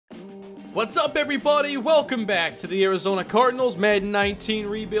What's up, everybody? Welcome back to the Arizona Cardinals Madden 19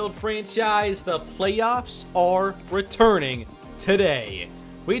 rebuild franchise. The playoffs are returning today.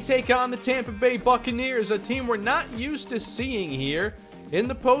 We take on the Tampa Bay Buccaneers, a team we're not used to seeing here in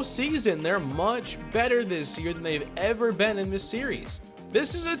the postseason. They're much better this year than they've ever been in this series.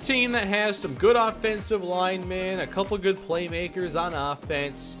 This is a team that has some good offensive linemen, a couple good playmakers on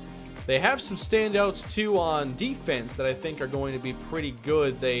offense. They have some standouts too on defense that I think are going to be pretty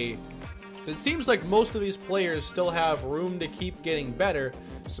good. It seems like most of these players still have room to keep getting better,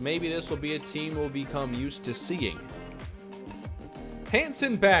 so maybe this will be a team we'll become used to seeing.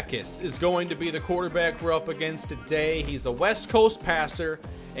 Hanson Backus is going to be the quarterback we're up against today. He's a West Coast passer,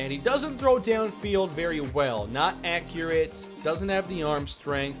 and he doesn't throw downfield very well. Not accurate, doesn't have the arm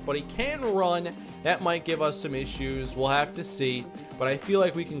strength, but he can run. That might give us some issues. We'll have to see, but I feel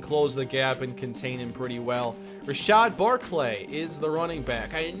like we can close the gap and contain him pretty well. Rashad Barclay is the running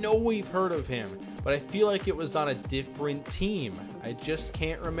back. I know we've heard of him, but I feel like it was on a different team. I just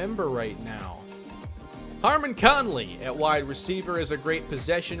can't remember right now. Harmon Conley at wide receiver is a great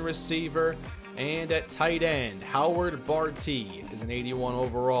possession receiver. And at tight end, Howard Barty is an 81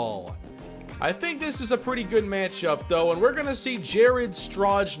 overall. I think this is a pretty good matchup, though, and we're going to see Jared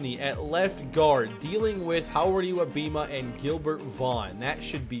Strojny at left guard dealing with Howard Iwabima and Gilbert Vaughn. That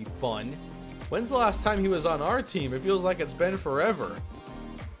should be fun. When's the last time he was on our team? It feels like it's been forever.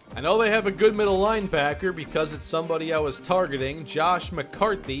 I know they have a good middle linebacker because it's somebody I was targeting. Josh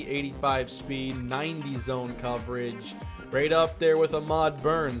McCarthy, 85 speed, 90 zone coverage. Right up there with Ahmad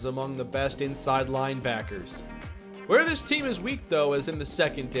Burns among the best inside linebackers. Where this team is weak, though, is in the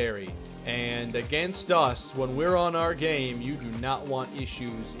secondary. And against us, when we're on our game, you do not want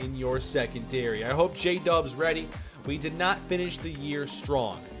issues in your secondary. I hope J-Dub's ready. We did not finish the year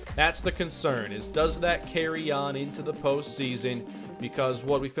strong. That's the concern, is does that carry on into the postseason? Because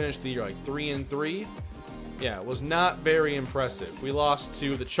we finished the year like 3-3. Yeah, it was not very impressive. We lost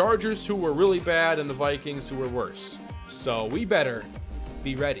to the Chargers, who were really bad, and the Vikings, who were worse. So we better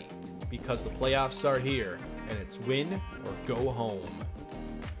be ready because the playoffs are here and it's win or go home.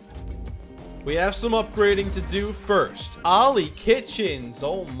 We have some upgrading to do first. Ollie Kitchens.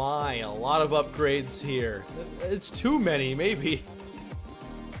 Oh my, a lot of upgrades here. It's too many, maybe.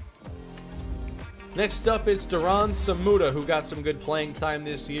 Next up, it's Duran Samuda, who got some good playing time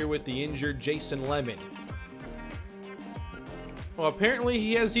this year with the injured Jason Lemon. Well, apparently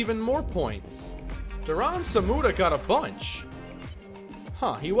he has even more points. Duran Samuda got a bunch.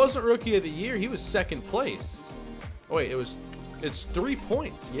 Huh, he wasn't Rookie of the Year, he was second place. Oh wait, it's 3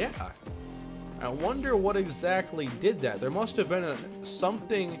 points, yeah. I wonder what exactly did that. There must have been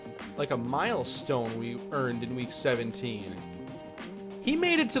something like a milestone we earned in week 17. He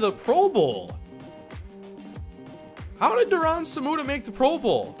made it to the Pro Bowl. How did Duran Samuda make the Pro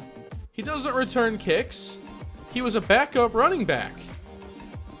Bowl? He doesn't return kicks. He was a backup running back.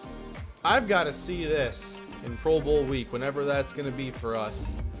 I've got to see this in Pro Bowl week, whenever that's going to be for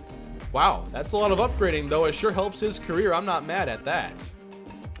us. Wow, that's a lot of upgrading, though. It sure helps his career. I'm not mad at that.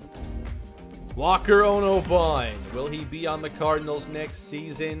 Walker Ono-Vaughn. Will he be on the Cardinals next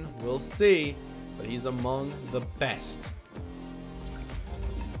season? We'll see, but he's among the best.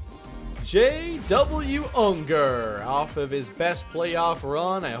 J.W. Unger, off of his best playoff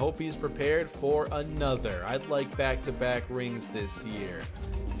run. I hope he's prepared for another. I'd like back-to-back rings this year.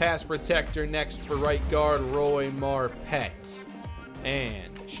 Pass protector next for right guard Roy Marpet.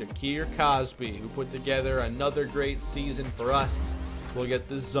 And Shakir Cosby, who put together another great season for us, will get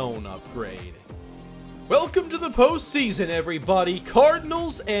the zone upgrade. Welcome to the postseason, everybody.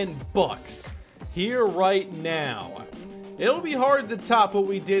 Cardinals and Bucks here right now. It'll be hard to top what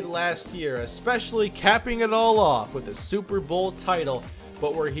we did last year, especially capping it all off with a Super Bowl title,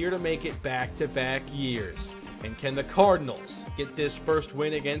 but we're here to make it back-to-back years. And can the Cardinals get this first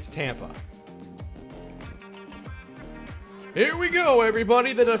win against Tampa? Here we go,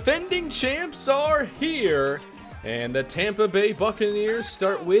 everybody. The defending champs are here. And the Tampa Bay Buccaneers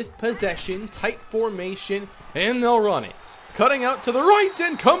start with possession, tight formation, and they'll run it. Cutting out to the right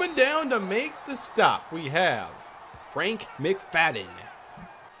and coming down to make the stop. We have Frank McFadden.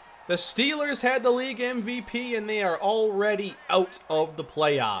 The Steelers had the league MVP, and they are already out of the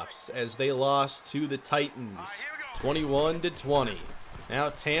playoffs as they lost to the Titans, 21-20. Now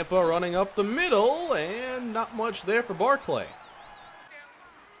Tampa running up the middle, and not much there for Barclay.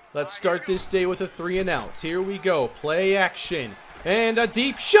 Let's start this day with a 3-and-out. Here we go, play action, and a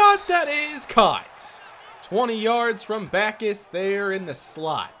deep shot that is caught. 20 yards from Backus there in the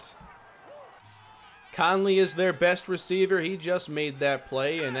slot. Conley is their best receiver. He just made that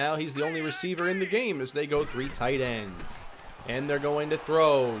play, and now he's the only receiver in the game as they go 3 tight ends. And they're going to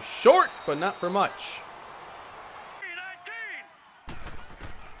throw short, but not for much.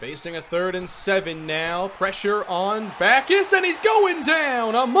 Facing a 3rd and 7 now. Pressure on Backus, and he's going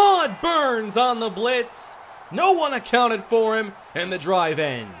down. Ahmad Burns on the blitz. No one accounted for him, and the drive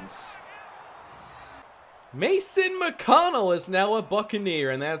ends. Mason McConnell is now a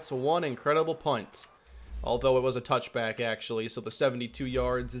Buccaneer, and that's one incredible punt. Although it was a touchback, actually, so the 72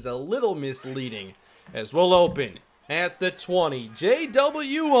 yards is a little misleading. As we'll open at the 20,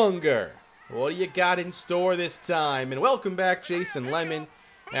 J.W. Unger. What do you got in store this time? And welcome back, Jason Lemon.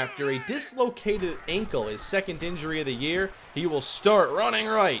 After a dislocated ankle, his 2nd injury of the year, he will start running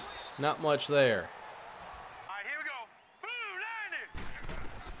right. Not much there.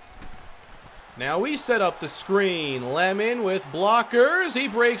 Now we set up the screen. Lemon with blockers. He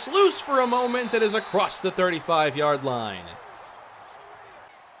breaks loose for a moment. It is across the 35-yard line.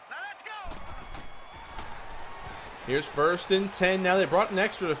 Here's 1st and 10. Now they brought an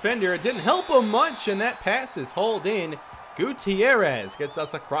extra defender. It didn't help him much, and that pass is hauled in. Gutierrez gets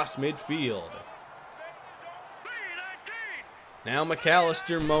us across midfield. Now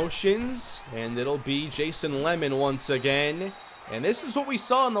McAllister motions, and it'll be Jason Lemon once again. And this is what we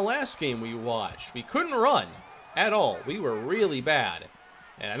saw in the last game we watched. We couldn't run at all. We were really bad.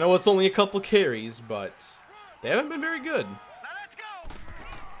 And I know it's only a couple carries, but they haven't been very good.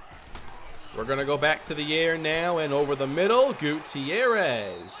 We're going to go back to the air now and over the middle.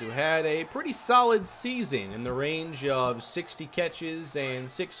 Gutierrez, who had a pretty solid season in the range of 60 catches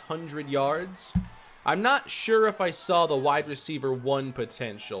and 600 yards. I'm not sure if I saw the wide receiver 1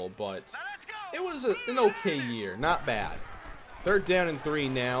 potential, but it was an okay year. Not bad. 3rd down and 3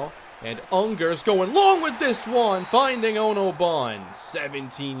 now. And Unger's going long with this one, finding Onobun.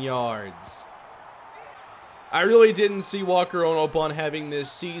 17 yards. I really didn't see Walker Onobun having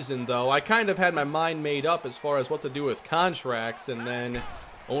this season, though. I kind of had my mind made up as far as what to do with contracts, and then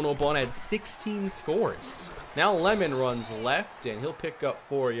Onobun had 16 scores. Now Lemon runs left, and he'll pick up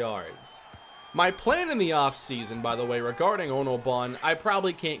 4 yards. My plan in the offseason, by the way, regarding Onobun, I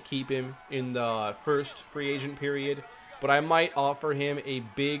probably can't keep him in the first free agent period, but I might offer him a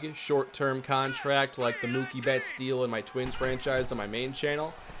big short-term contract like the Mookie Betts deal in my Twins franchise on my main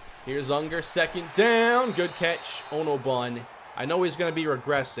channel. Here's Unger, 2nd down. Good catch, Onobun. I know he's going to be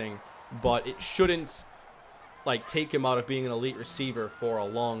regressing, but it shouldn't take him out of being an elite receiver for a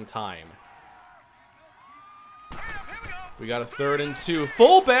long time. We got a 3rd and 2.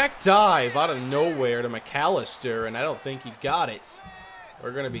 Fullback dive out of nowhere to McAllister, and I don't think he got it.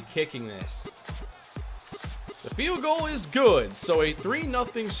 We're going to be kicking this. The field goal is good, so a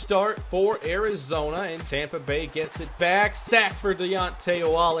 3-0 start for Arizona, and Tampa Bay gets it back. Sack for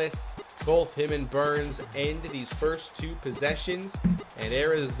Deontay Wallace. Both him and Burns end these first 2 possessions, and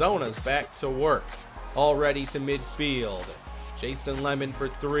Arizona's back to work. All ready to midfield. Jason Lemon for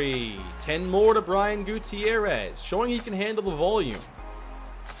 3. 10 more to Brian Gutierrez, showing he can handle the volume.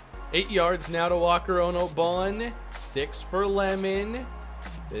 8 yards now to Walker Onobun. 6 for Lemon.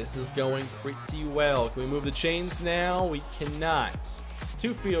 This is going pretty well. Can we move the chains now? We cannot.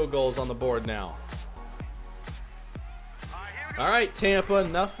 2 field goals on the board now. All right, Tampa,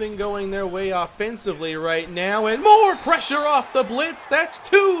 nothing going their way offensively right now. And more pressure off the blitz. That's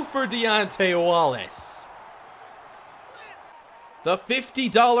 2 for Deontay Wallace. The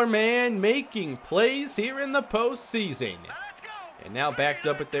 $50 man making plays here in the postseason. And now backed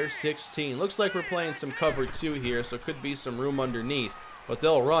up at their 16. Looks like we're playing some cover 2 here, so could be some room underneath. But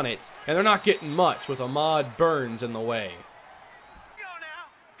they'll run it, and they're not getting much with Ahmad Burns in the way.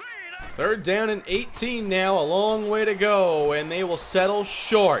 3rd down and 18 now, a long way to go, and they will settle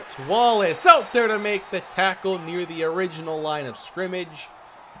short. Wallace out there to make the tackle near the original line of scrimmage,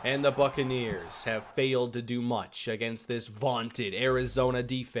 and the Buccaneers have failed to do much against this vaunted Arizona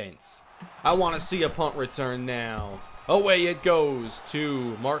defense. I want to see a punt return now. Away it goes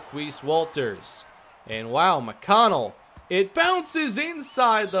to Marquise Walters, and wow, McConnell. It bounces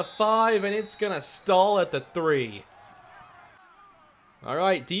inside the 5, and it's going to stall at the 3. All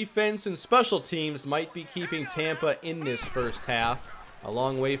right, defense and special teams might be keeping Tampa in this first half. A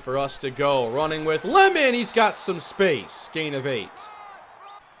long way for us to go. Running with Lemon. He's got some space. Gain of 8.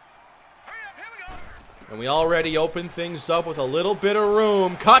 And we already opened things up with a little bit of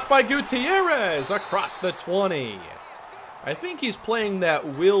room. Caught by Gutierrez across the 20. I think he's playing that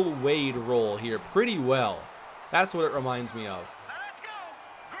Will Wade role here pretty well. That's what it reminds me of.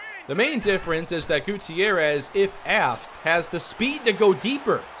 The main difference is that Gutierrez, if asked, has the speed to go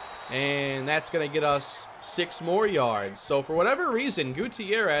deeper. And that's going to get us 6 more yards. So for whatever reason,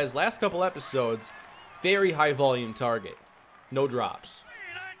 Gutierrez, last couple episodes, very high volume target. No drops.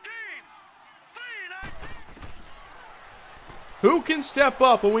 Who can step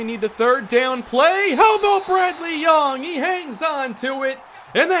up when we need the third down play? How about Bradley Young? He hangs on to it,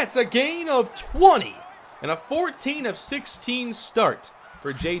 and that's a gain of 20 and a 14 of 16 start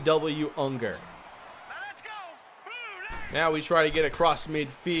for J.W. Unger. Now we try to get across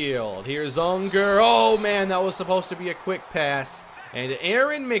midfield. Here's Unger. Oh, man, that was supposed to be a quick pass. And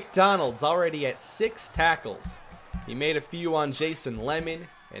Aaron McDonald's already at 6 tackles. He made a few on Jason Lemon,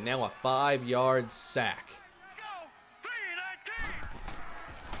 and now a 5-yard sack.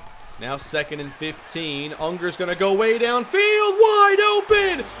 Now 2nd and 15. Unger's going to go way downfield. Wide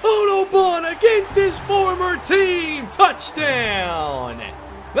open. Otobon against his former team. Touchdown.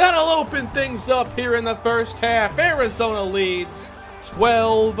 That'll open things up here in the first half. Arizona leads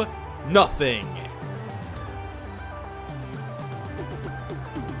 12-0.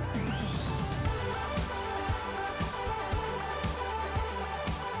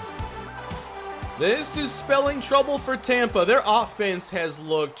 This is spelling trouble for Tampa. Their offense has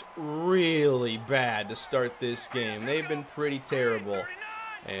looked really bad to start this game. They've been pretty terrible.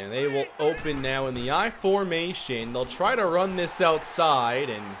 And they will open now in the I formation. They'll try to run this outside,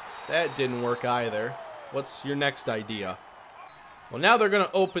 and that didn't work either. What's your next idea? Well, now they're going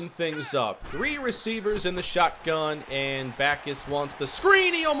to open things up. 3 receivers in the shotgun, and Backus wants the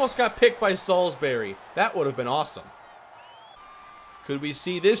screen. He almost got picked by Salisbury. That would have been awesome. Could we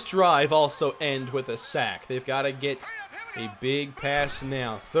see this drive also end with a sack? They've got to get a big pass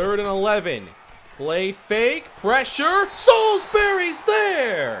now. 3rd and 11. Play fake. Pressure. Salisbury's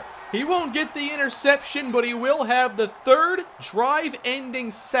there. He won't get the interception, but he will have the 3rd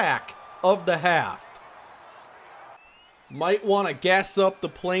drive-ending sack of the half. Might want to gas up the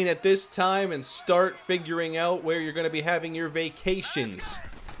plane at this time and start figuring out where you're going to be having your vacations,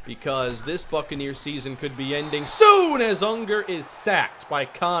 because this Buccaneer season could be ending soon as Unger is sacked by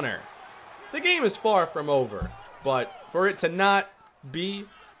Connor. The game is far from over, but for it to not be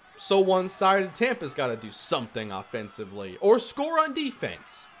so one-sided, Tampa's got to do something offensively or score on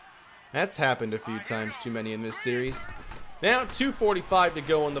defense. That's happened a few times too many in this series. Now 2:45 to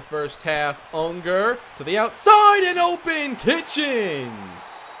go in the first half. Unger to the outside and open.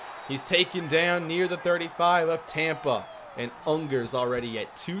 Kitchens. He's taken down near the 35 of Tampa. And Unger's already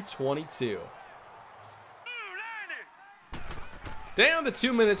at 222. Down to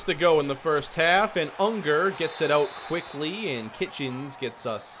 2 minutes to go in the first half, and Unger gets it out quickly, and Kitchens gets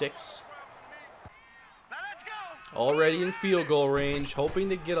us 6. Already in field goal range, hoping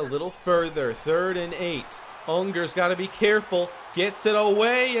to get a little further. 3rd and 8. Unger's got to be careful. Gets it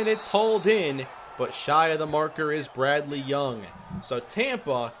away, and it's hauled in, but shy of the marker is Bradley Young. So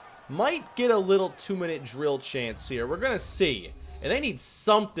Tampa might get a little 2-minute drill chance here. We're going to see. And they need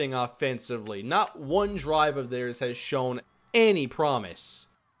something offensively. Not one drive of theirs has shown any promise.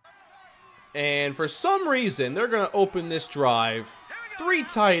 And for some reason, they're going to open this drive. 3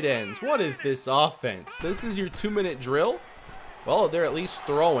 tight ends. What is this offense? This is your 2-minute drill? Well, they're at least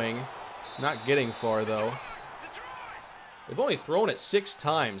throwing. Not getting far, though. They've only thrown it 6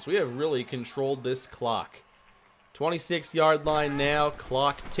 times. We have really controlled this clock. 26-yard line now,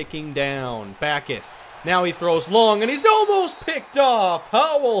 clock ticking down. Backus. Now he throws long, and he's almost picked off.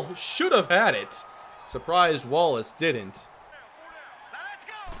 Howell should have had it. Surprised Wallace didn't.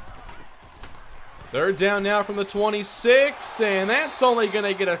 3rd down now from the 26, and that's only going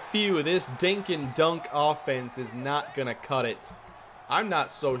to get a few. This dink and dunk offense is not going to cut it. I'm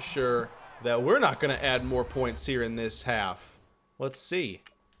not so sure that we're not going to add more points here in this half. Let's see.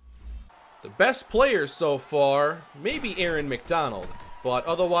 The best player so far, maybe Aaron McDonald, but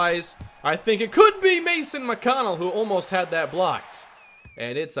otherwise, I think it could be Mason McConnell, who almost had that blocked.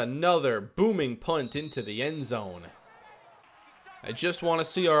 And it's another booming punt into the end zone. I just want to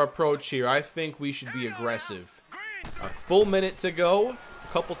see our approach here. I think we should be aggressive. A full minute to go,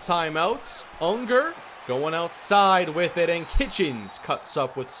 couple timeouts. Unger going outside with it, and Kitchens cuts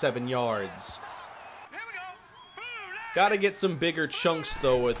up with 7 yards. Got to get some bigger chunks,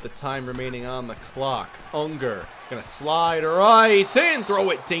 though, with the time remaining on the clock. Unger going to slide right and throw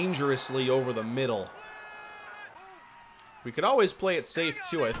it dangerously over the middle. We could always play it safe,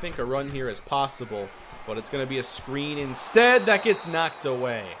 too. I think a run here is possible, but it's going to be a screen instead that gets knocked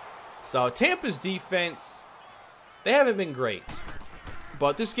away. So Tampa's defense, they haven't been great,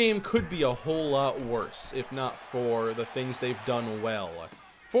 but this game could be a whole lot worse if not for the things they've done well.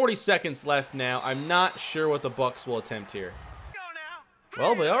 40 seconds left now. I'm not sure what the Bucs will attempt here.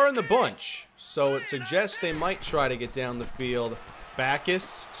 Well, they are in the bunch, so it suggests they might try to get down the field.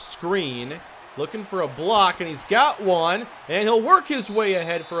 Backus, screen, looking for a block, and he's got one, and he'll work his way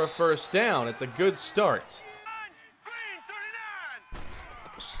ahead for a 1st down. It's a good start.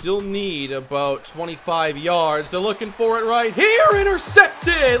 still need about 25 yards. They're looking for it right here.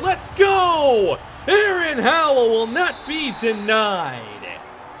 Intercepted. Let's go. Aaron Howell will not be denied.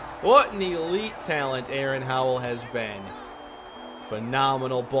 What an elite talent Aaron Howell has been.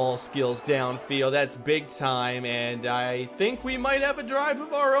 Phenomenal ball skills downfield. That's big time, and I think we might have a drive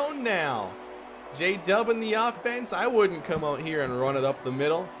of our own now. J-Dub in the offense. I wouldn't come out here and run it up the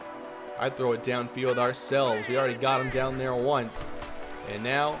middle. I'd throw it downfield ourselves. We already got him down there once. And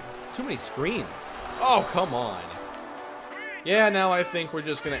now, too many screens. Oh, come on. Yeah, now I think we're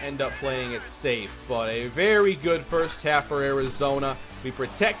just going to end up playing it safe. But a very good first half for Arizona. We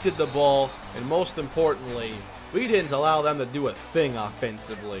protected the ball, and most importantly, we didn't allow them to do a thing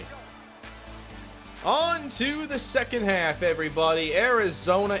offensively. On to the second half, everybody.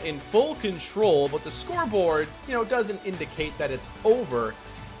 Arizona in full control, but the scoreboard, doesn't indicate that it's over.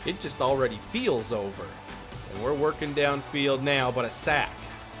 It just already feels over. And we're working downfield now, but a sack.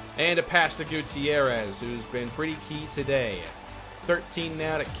 And a pass to Gutierrez, who's been pretty key today. 13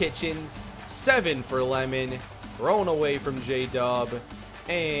 now to Kitchens, 7 for Lemon, thrown away from J-Dub,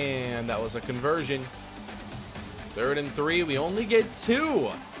 and that was a conversion. 3rd and 3, we only get 2.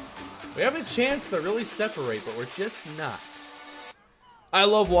 We have a chance to really separate, but we're just not. I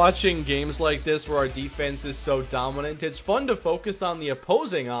love watching games like this where our defense is so dominant. It's fun to focus on the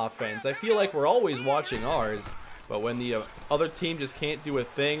opposing offense. I feel like we're always watching ours, but when the other team just can't do a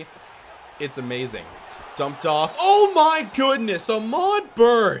thing, it's amazing. Dumped off. Oh my goodness, Ahmad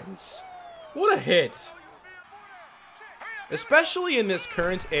Burns. What a hit. Especially in this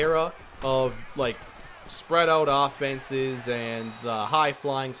current era of, like, spread out offenses and the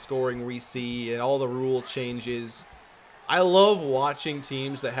high-flying scoring we see and all the rule changes. I love watching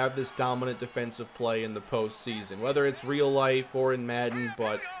teams that have this dominant defensive play in the postseason, whether it's real life or in Madden,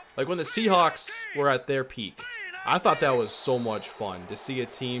 but like when the Seahawks were at their peak, I thought that was so much fun to see a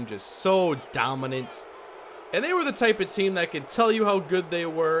team just so dominant. And they were the type of team that could tell you how good they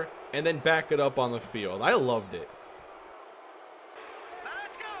were and then back it up on the field. I loved it.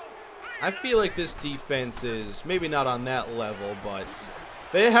 I feel like this defense is maybe not on that level, but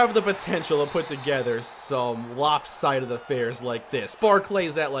they have the potential to put together some lopsided affairs like this.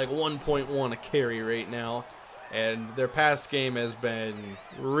 Barclay's at like 1.1 a carry right now, and their pass game has been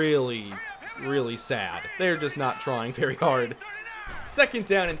really, really sad. They're just not trying very hard. 2nd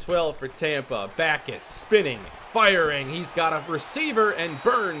down and 12 for Tampa. Backus spinning, firing. He's got a receiver, and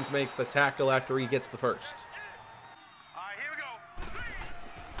Burns makes the tackle after he gets the first.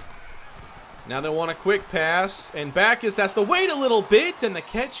 Now they want a quick pass, and Backus has to wait a little bit, and the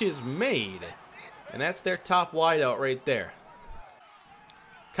catch is made. And that's their top wideout right there.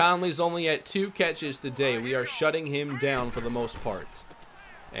 Conley's only at 2 catches today. We are shutting him down for the most part.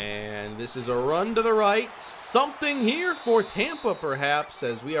 And this is a run to the right. Something here for Tampa, perhaps,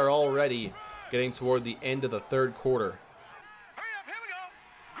 as we are already getting toward the end of the 3rd quarter.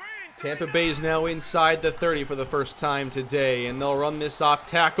 Tampa Bay's now inside the 30 for the first time today, and they'll run this off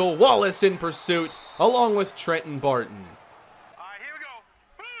tackle. Wallace in pursuit, along with Trenton Barton.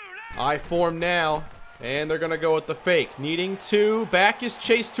 I form now, and they're going to go with the fake. Needing 2, Backus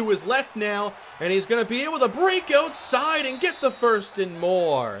chased to his left now, and he's going to be able to break outside and get the first and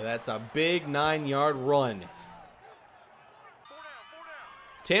more. That's a big 9-yard run.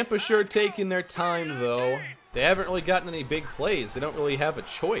 Tampa sure taking their time, though. They haven't really gotten any big plays. They don't really have a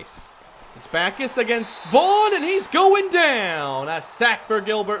choice. It's Backus against Vaughn, and he's going down. A sack for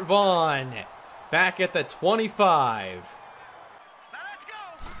Gilbert Vaughn. Back at the 25.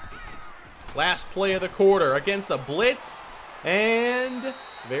 Last play of the quarter against the blitz, and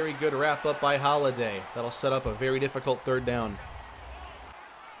very good wrap up by Holiday. That'll set up a very difficult 3rd down.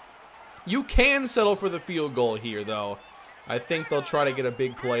 You can settle for the field goal here, though. I think they'll try to get a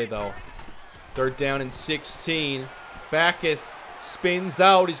big play, though. 3rd down and 16. Backus spins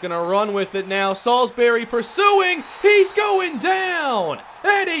out. He's going to run with it now. Salisbury pursuing. He's going down.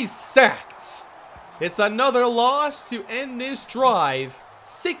 And he's sacked. It's another loss to end this drive.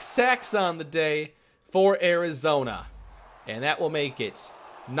 6 sacks on the day for Arizona. And that will make it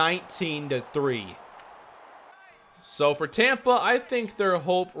 19-3. So for Tampa, I think their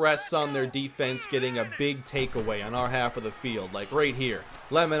hope rests on their defense getting a big takeaway on our half of the field, like right here.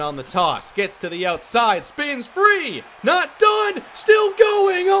 Lemon on the toss, gets to the outside, spins free, not done, still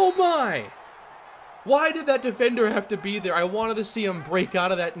going, oh my! Why did that defender have to be there? I wanted to see him break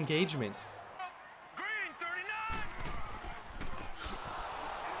out of that engagement.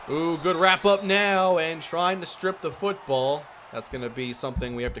 Ooh, good wrap up now, and trying to strip the football. That's going to be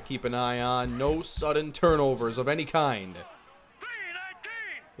something we have to keep an eye on. No sudden turnovers of any kind.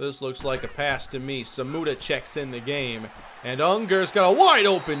 This looks like a pass to me. Samuda checks in the game. And Unger's got a wide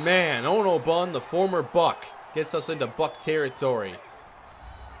open man. Ono Bun, the former Buck, gets us into Buck territory.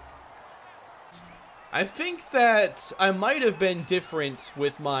 I think that I might have been different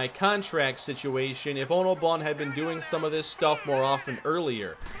with my contract situation if Ono Bun had been doing some of this stuff more often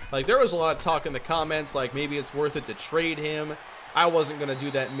earlier. Like, there was a lot of talk in the comments, like maybe it's worth it to trade him. I wasn't going to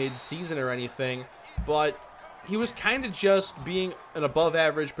do that mid-season or anything, but he was kind of just being an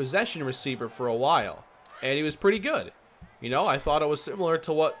above-average possession receiver for a while, and he was pretty good. You know, I thought it was similar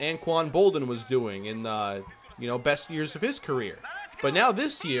to what Anquan Bolden was doing in, you know, best years of his career. But now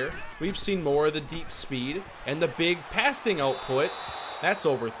this year, we've seen more of the deep speed and the big passing output. That's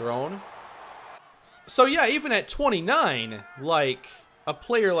overthrown. So yeah, even at 29, like, a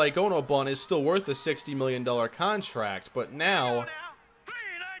player like Ono Bun is still worth a $60 million contract. But now,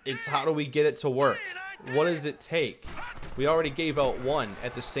 it's how do we get it to work? What does it take? We already gave out one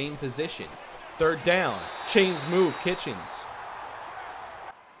at the same position. Third down. Chains move, Kitchens.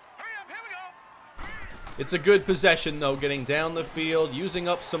 It's a good possession, though, getting down the field, using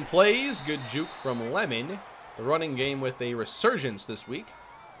up some plays. Good juke from Lemon. The running game with a resurgence this week.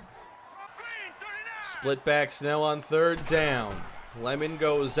 Split backs now on third down. Lemon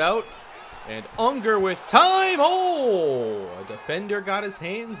goes out. And Unger with time. Oh! A defender got his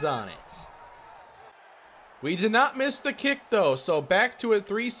hands on it. We did not miss the kick, though, so back to a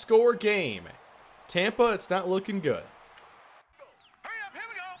 3-score game. Tampa, it's not looking good.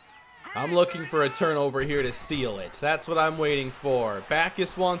 I'm looking for a turnover here to seal it. That's what I'm waiting for.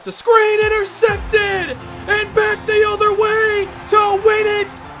 Backus wants a screen, intercepted! And back the other way to win it!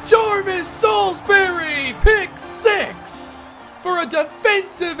 Jarvis Salisbury, pick 6 for a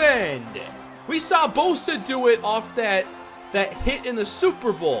defensive end. We saw Bosa do it off that hit in the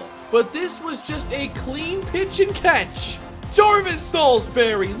Super Bowl, but this was just a clean pitch and catch. Jarvis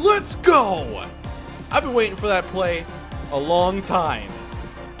Salisbury, let's go! I've been waiting for that play a long time.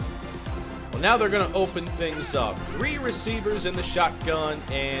 Well, now they're going to open things up. 3 receivers in the shotgun,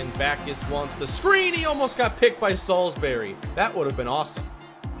 and Backus wants the screen. He almost got picked by Salisbury. That would have been awesome.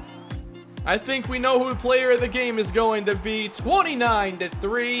 I think we know who the player of the game is going to be.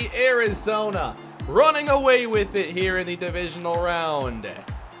 29-3, Arizona. Running away with it here in the divisional round.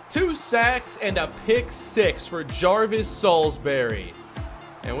 2 sacks and a pick 6 for Jarvis Salisbury.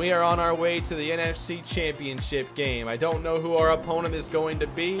 And we are on our way to the NFC Championship game. I don't know who our opponent is going to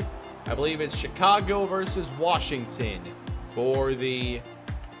be. I believe it's Chicago versus Washington for the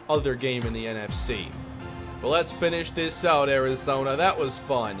other game in the NFC. But let's finish this out, Arizona. That was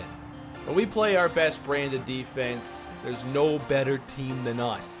fun. When we play our best brand of defense, there's no better team than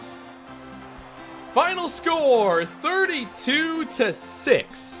us. Final score,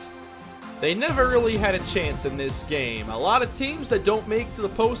 32-6. They never really had a chance in this game. A lot of teams that don't make it to the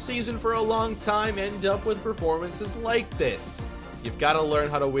postseason for a long time end up with performances like this. You've got to learn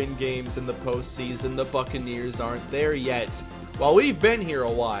how to win games in the postseason. The Buccaneers aren't there yet. While we've been here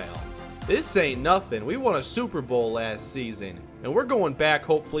a while. This ain't nothing. We won a Super Bowl last season. And we're going back,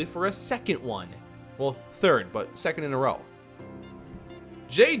 hopefully, for a second one. Well, third, but second in a row.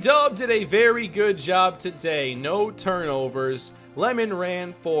 J-Dub did a very good job today. No turnovers. Lemon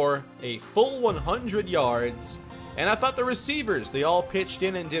ran for a full 100 yards. And I thought the receivers, they all pitched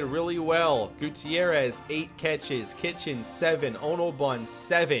in and did really well. Gutierrez, 8 catches. Kitchen, 7. Ono Bun,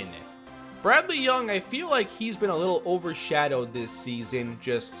 7. Bradley Young, I feel like he's been a little overshadowed this season,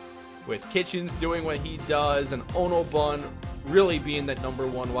 just with Kitchens doing what he does and Ono Bun really being that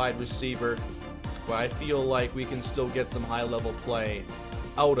 #1 wide receiver. But I feel like we can still get some high-level play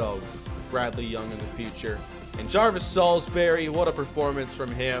out of Bradley Young in the future. And Jarvis Salisbury, what a performance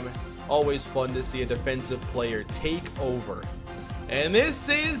from him. Always fun to see a defensive player take over. And this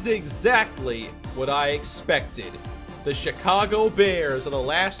is exactly what I expected. The Chicago Bears are the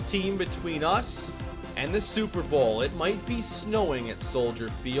last team between us and the Super Bowl. It might be snowing at Soldier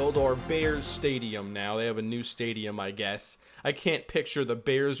Field or Bears Stadium now. They have a new stadium, I guess. I can't picture the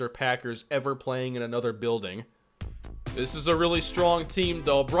Bears or Packers ever playing in another building. This is a really strong team,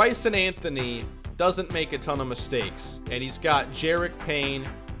 though. Bryson Anthony doesn't make a ton of mistakes. And he's got Jarek Payne,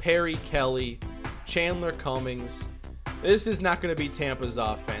 Perry Kelly, Chandler Cummings. This is not going to be Tampa's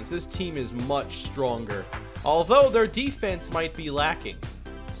offense. This team is much stronger. Although their defense might be lacking.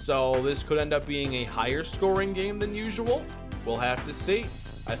 So this could end up being a higher scoring game than usual. We'll have to see.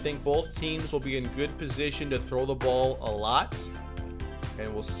 I think both teams will be in good position to throw the ball a lot.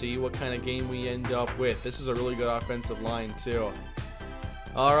 And we'll see what kind of game we end up with. This is a really good offensive line too.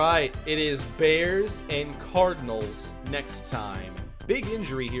 All right, it is Bears and Cardinals next time. Big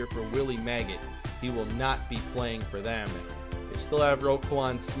injury here for Willie Maggot. He will not be playing for them. If Still have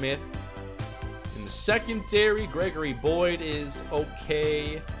Roquan Smith. In the secondary, Gregory Boyd is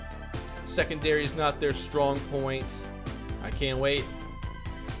okay. Secondary is not their strong point. I can't wait.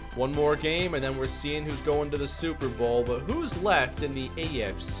 One more game, and then we're seeing who's going to the Super Bowl. But who's left in the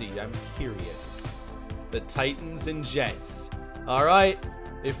AFC? I'm curious. The Titans and Jets. All right.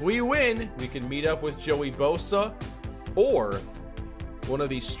 If we win, we can meet up with Joey Bosa or one of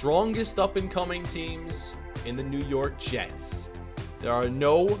the strongest up-and-coming teams in the New York Jets. There are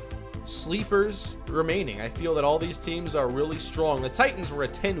no sleepers remaining. I feel that all these teams are really strong. The Titans were a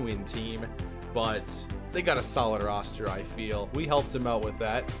 10-win team, but they got a solid roster, I feel. We helped them out with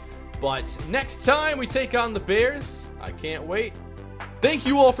that. But next time we take on the Bears, I can't wait. Thank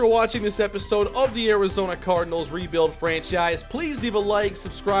you all for watching this episode of the Arizona Cardinals Rebuild Franchise. Please leave a like,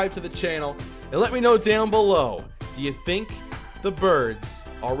 subscribe to the channel, and let me know down below, do you think the Birds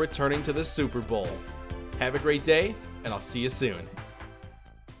are returning to the Super Bowl? Have a great day, and I'll see you soon.